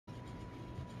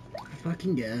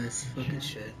Fucking gas. Fucking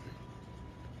shit.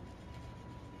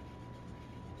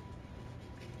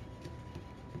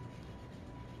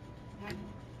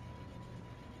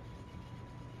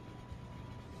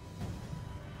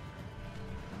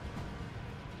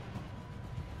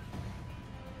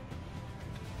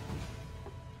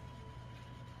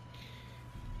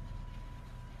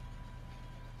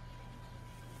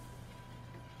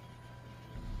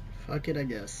 Fuck it, I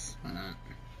guess. Why not?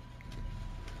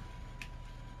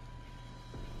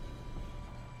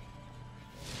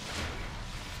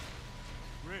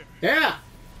 Yeah!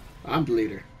 I'm the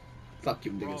leader. Fuck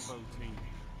you, niggas.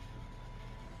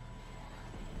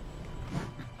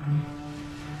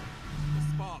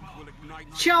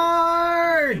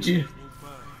 Charge!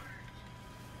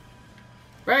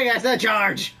 Right, guys, that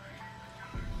charge!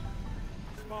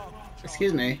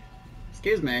 Excuse me.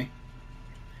 Excuse me.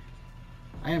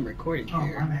 I am recording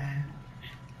here.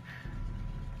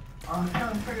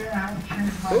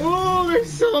 Oh,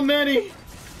 there's so many!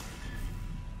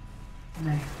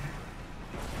 The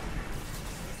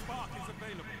spark is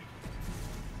available.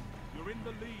 You're in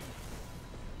the lead.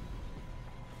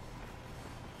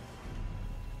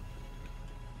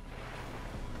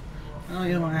 Oh,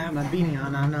 you don't want to have my beanie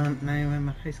on. I'm not even have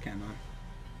my face cam on.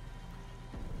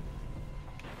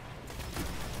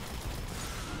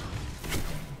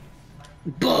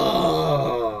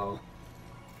 Bull!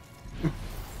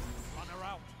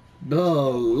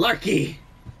 Bullarky!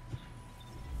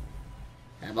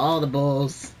 Have all the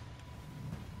bulls.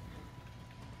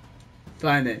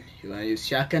 Fine then. You wanna use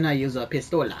shotgun? I use a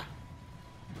pistola.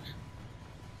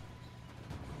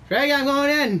 Frank, I'm going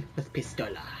in with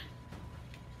pistola.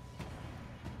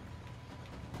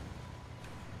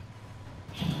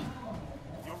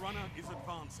 Your runner is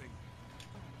advancing.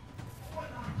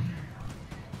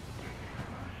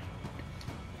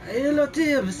 Hello,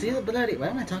 Tim. See the bloody. Why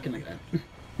am I talking like that?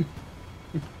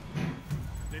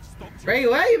 Frank,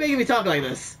 why are you making me talk like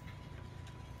this?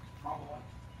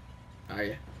 Are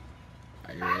you?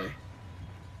 Are you really?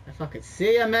 I fucking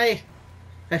see ya, mate.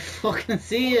 I fucking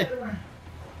see ya.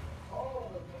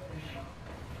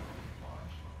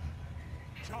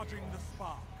 Charging the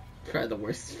spark. Probably the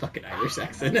worst fucking Irish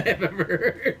accent I've ever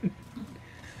heard.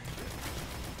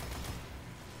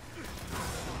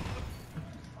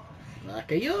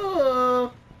 Luck at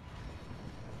you.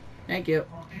 Thank you.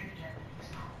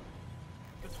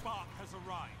 The spark has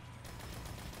arrived.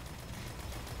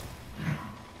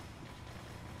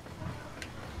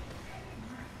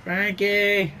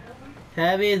 Frankie,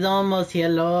 Heavy's almost here,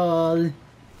 lol.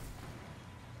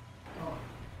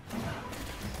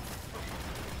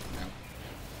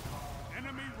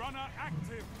 Enemy runner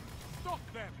active. Stop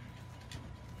them.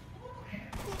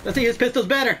 Let's see whose pistol's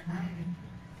better.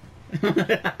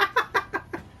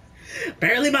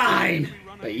 Barely mine,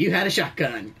 but you had a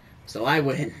shotgun, so I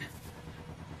win.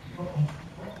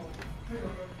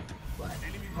 What?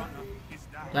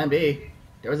 Plan B?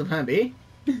 There was a plan B?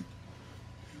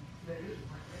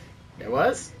 There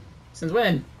was? Since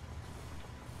when?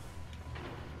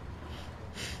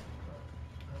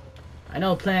 I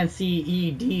know plan C, E,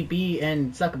 D, B,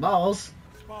 and suck balls.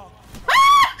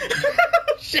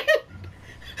 Shit!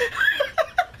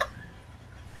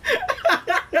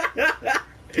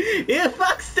 You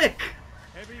fuck stick!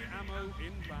 Heavy ammo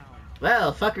inbound.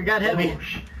 Well, fucker got heavy.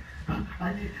 Spark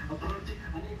ready.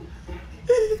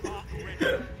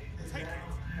 Take it.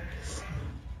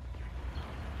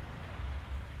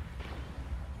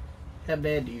 How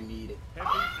bad do you need it?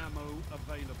 Heavy ammo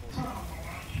available.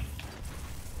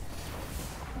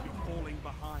 You're falling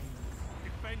behind.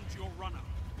 Defend your runner.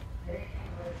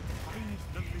 Find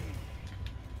the lead.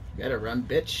 Better run,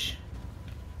 bitch.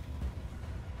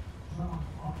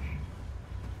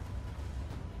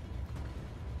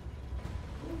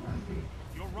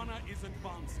 Your runner is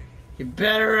advancing. You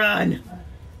better run!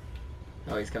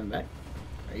 Oh, he's coming back.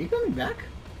 Are you coming back?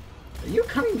 Are you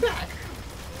coming back?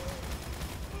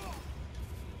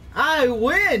 I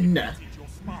win!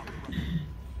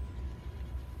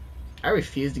 I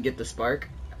refuse to get the spark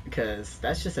because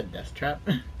that's just a death trap.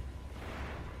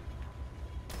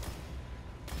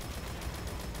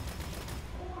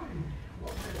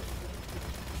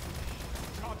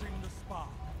 Charging the spark.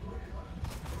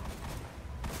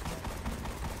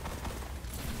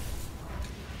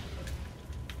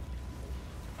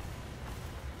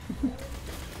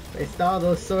 Waste all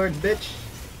those swords, bitch.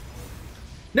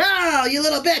 No, you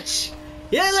little bitch!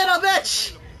 You little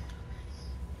bitch!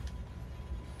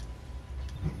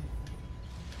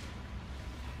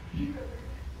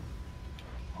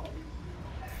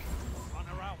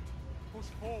 Runner out. Push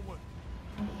forward.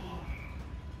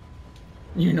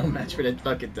 You're no match for that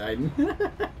fucking Titan.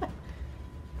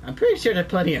 I'm pretty sure there's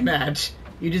plenty of match.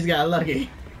 You just got lucky.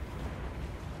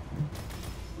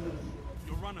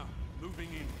 Your runner moving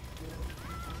in.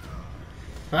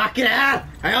 Fuck it out!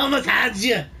 I almost had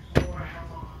you!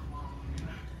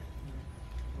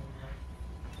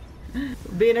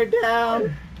 Being her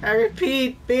down! I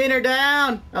repeat, being her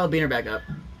down! Oh, being her back up.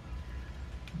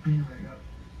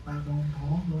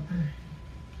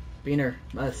 Beaner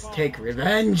must take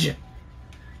revenge!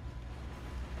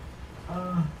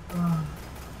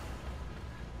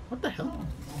 What the hell?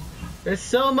 There's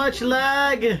so much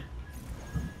lag! The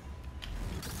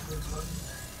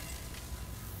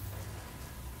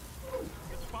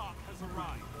spark has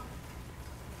arrived.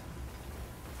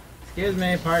 Excuse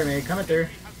me, pardon me, coming through.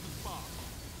 Enemy has the spark.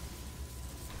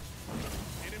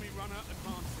 Enemy runner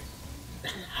advancing.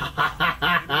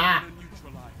 Enemy runner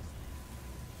neutralized.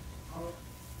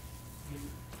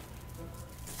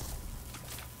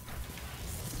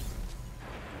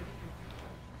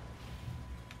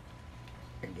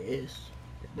 I guess.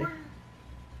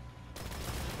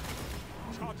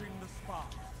 Charging the spark.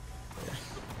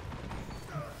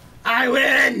 I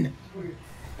win!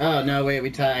 Oh no, wait,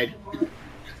 we tied.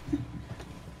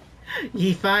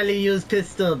 He finally used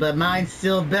pistol, but mine's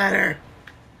still better.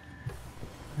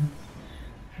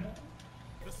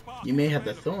 The spark You may is have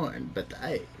the available. thorn, but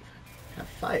I have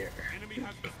fire. Enemy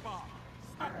has the spark.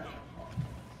 Stop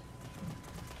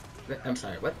them. I'm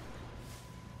sorry, what?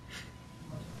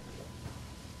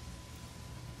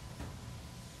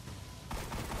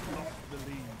 Lost the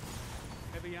lead.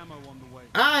 Heavy ammo on the way.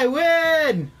 I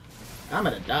win! I'm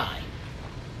gonna die.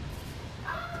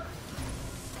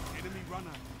 Enemy runner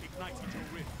ignited your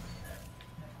rift.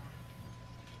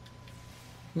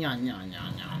 Nya, nya, nya,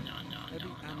 nya, nya, nya, Heavy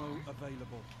nya, ammo nya.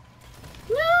 available.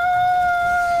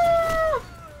 No!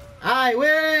 I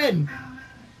win!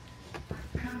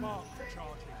 Spark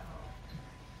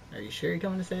charging. Are you sure you're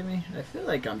coming to save me? I feel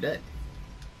like I'm dead.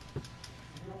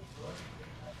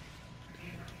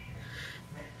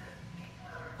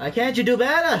 Why can't you do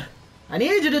better? I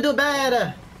need you to do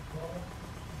better!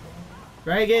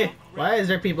 Reggae, why is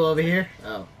there people over here?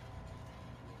 Oh.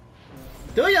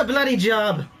 Do your bloody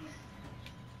job!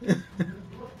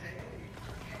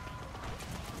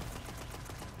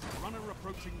 Runner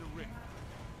approaching the ring.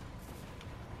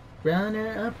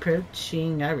 Runner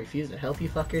approaching. I refuse to help you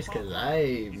fuckers because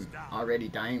I'm already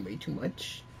dying way too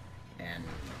much. And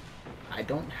I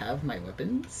don't have my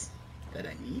weapons that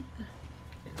I need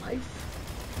in life.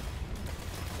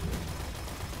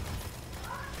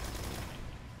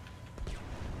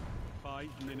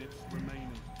 5 minutes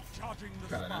remaining. Charging the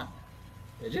Probably spark. not.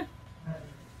 Did you?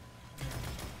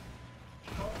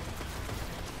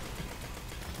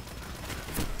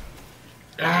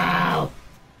 Ow!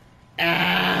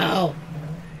 Ow!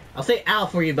 I'll say ow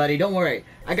for you, buddy. Don't worry.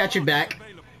 I got your back.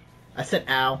 Available. I said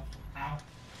ow.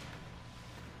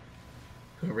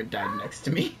 Whoever died next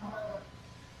to me.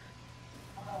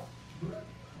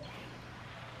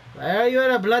 Why are you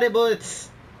out of bloody bullets?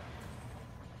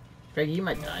 Frankie, you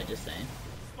might die, just saying.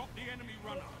 Stop the enemy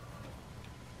runner.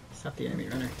 Stop the enemy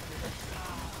runner.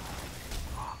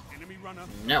 Enemy runner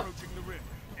No. approaching the rim.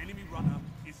 Enemy runner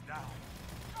is down.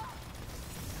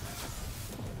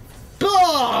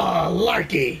 Oh,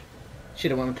 Larky!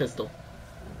 Should've won a pistol.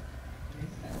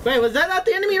 Wait, was that not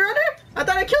the enemy runner? I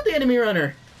thought I killed the enemy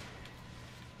runner.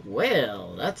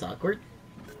 Well, that's awkward.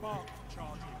 Spark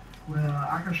charging. Well,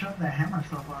 I can shut that hammer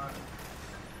stuff out.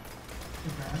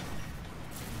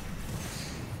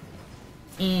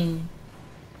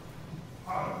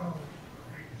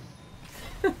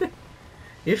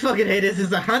 You fucking hate this.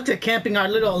 Is a hunter camping our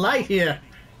little light here.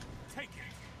 Take it.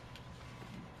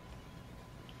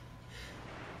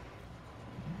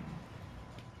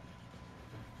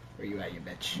 Where you at, you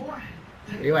bitch?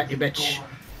 Where you at, you bitch?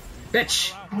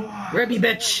 Bitch! Where be,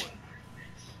 bitch?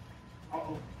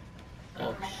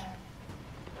 Oh.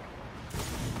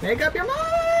 Make up your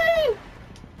mind!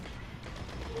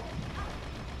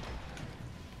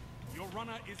 Your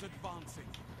runner is advancing.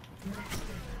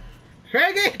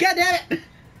 Reggie, goddammit!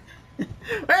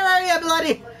 Where are you,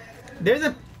 bloody? There's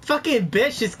a fucking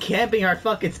bitch just camping our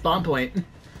fucking spawn point.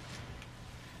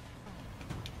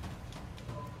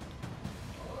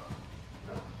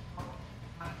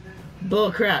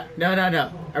 Bull crap. No, no,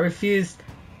 no. I refuse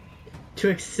to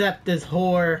accept this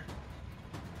whore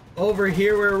over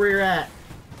here where we're at.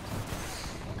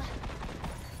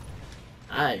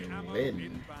 I Ammo win.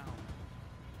 inbound.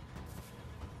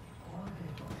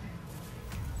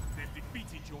 They've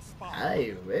defeated your spark.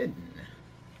 I win.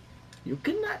 You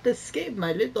cannot escape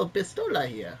my little pistola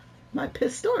here. My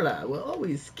pistola will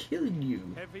always kill you.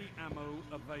 Heavy ammo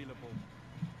available.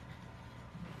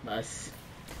 Bus.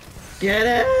 Get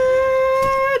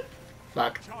it!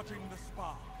 Fuck. Charging the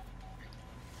spark.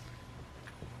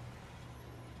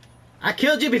 I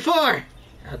killed you before!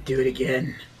 I'll do it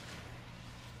again.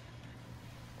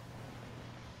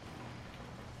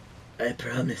 I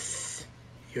promise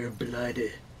your blood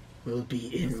will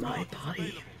be in my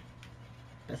body.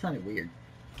 That sounded weird.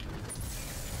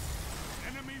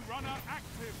 Enemy runner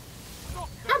active. Stop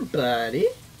Hi, them. buddy.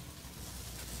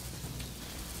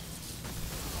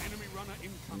 Enemy runner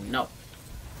incoming. No.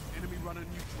 Enemy runner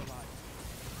neutralized.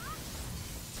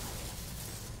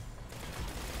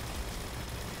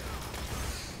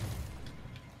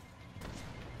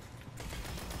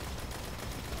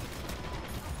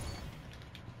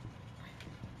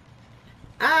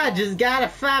 I just got a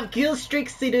 5-kill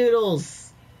streak,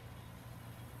 doodles.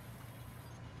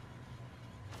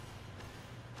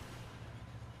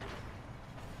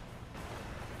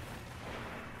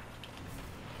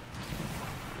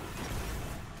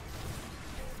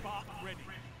 Spark ready.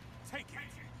 Take it.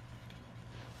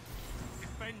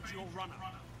 Defend your runner.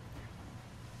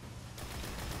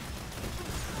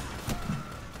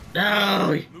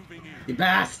 No, Moving in. you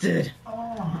bastard.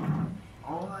 Oh,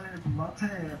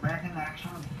 Lotte, back in action.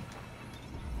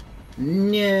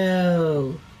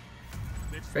 No.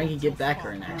 They've Frankie, stopped get your back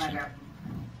spark. her in And I action. got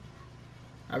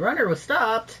Our runner was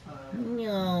stopped.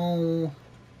 No.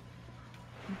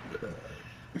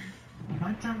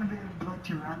 my turn to be able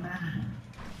to run now.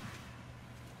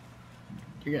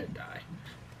 You're gonna die.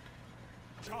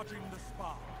 Charging the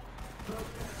spark.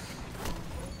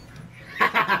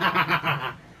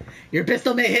 Your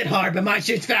pistol may hit hard, but mine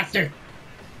shoots faster.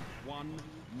 1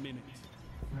 minute.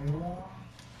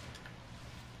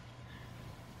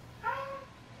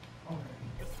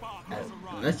 The spark has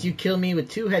arrived. Unless you kill me with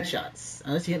 2 headshots.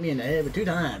 Unless you hit me in the head with 2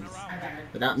 times.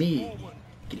 Without me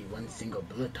getting 1 single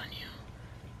bullet on you.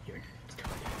 You're Your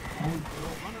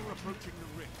runner approaching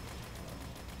the rift.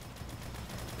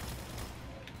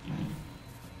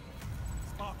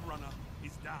 Spark runner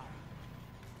is down.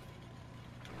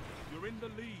 You're in the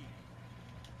lead.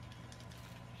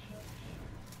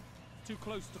 Too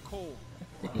close to call.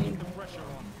 Keep the pressure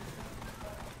on.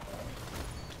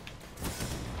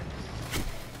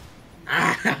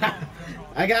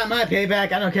 I got my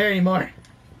payback. I don't care anymore.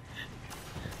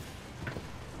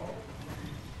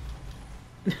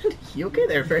 You okay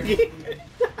there, Fergie?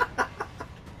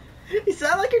 You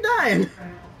sound like you're dying.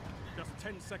 Just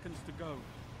 10 seconds to go.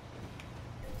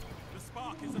 The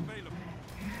spark is available.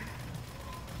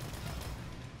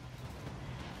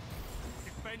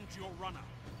 Defend your runner.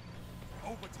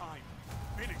 Overtime.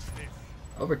 Finish this.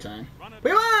 Overtime.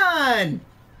 We won!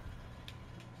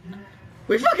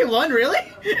 We fucking won, really?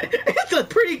 It's a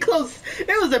pretty close.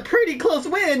 It was a pretty close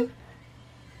win.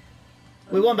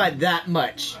 We won by that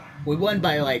much. We won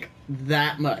by like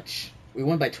that much. We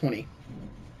won by 20.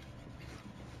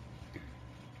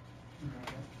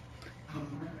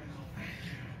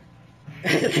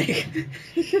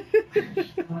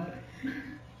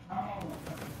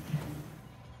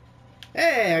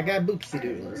 Hey, I got boopsie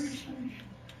doodles.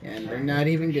 And they're not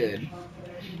even good.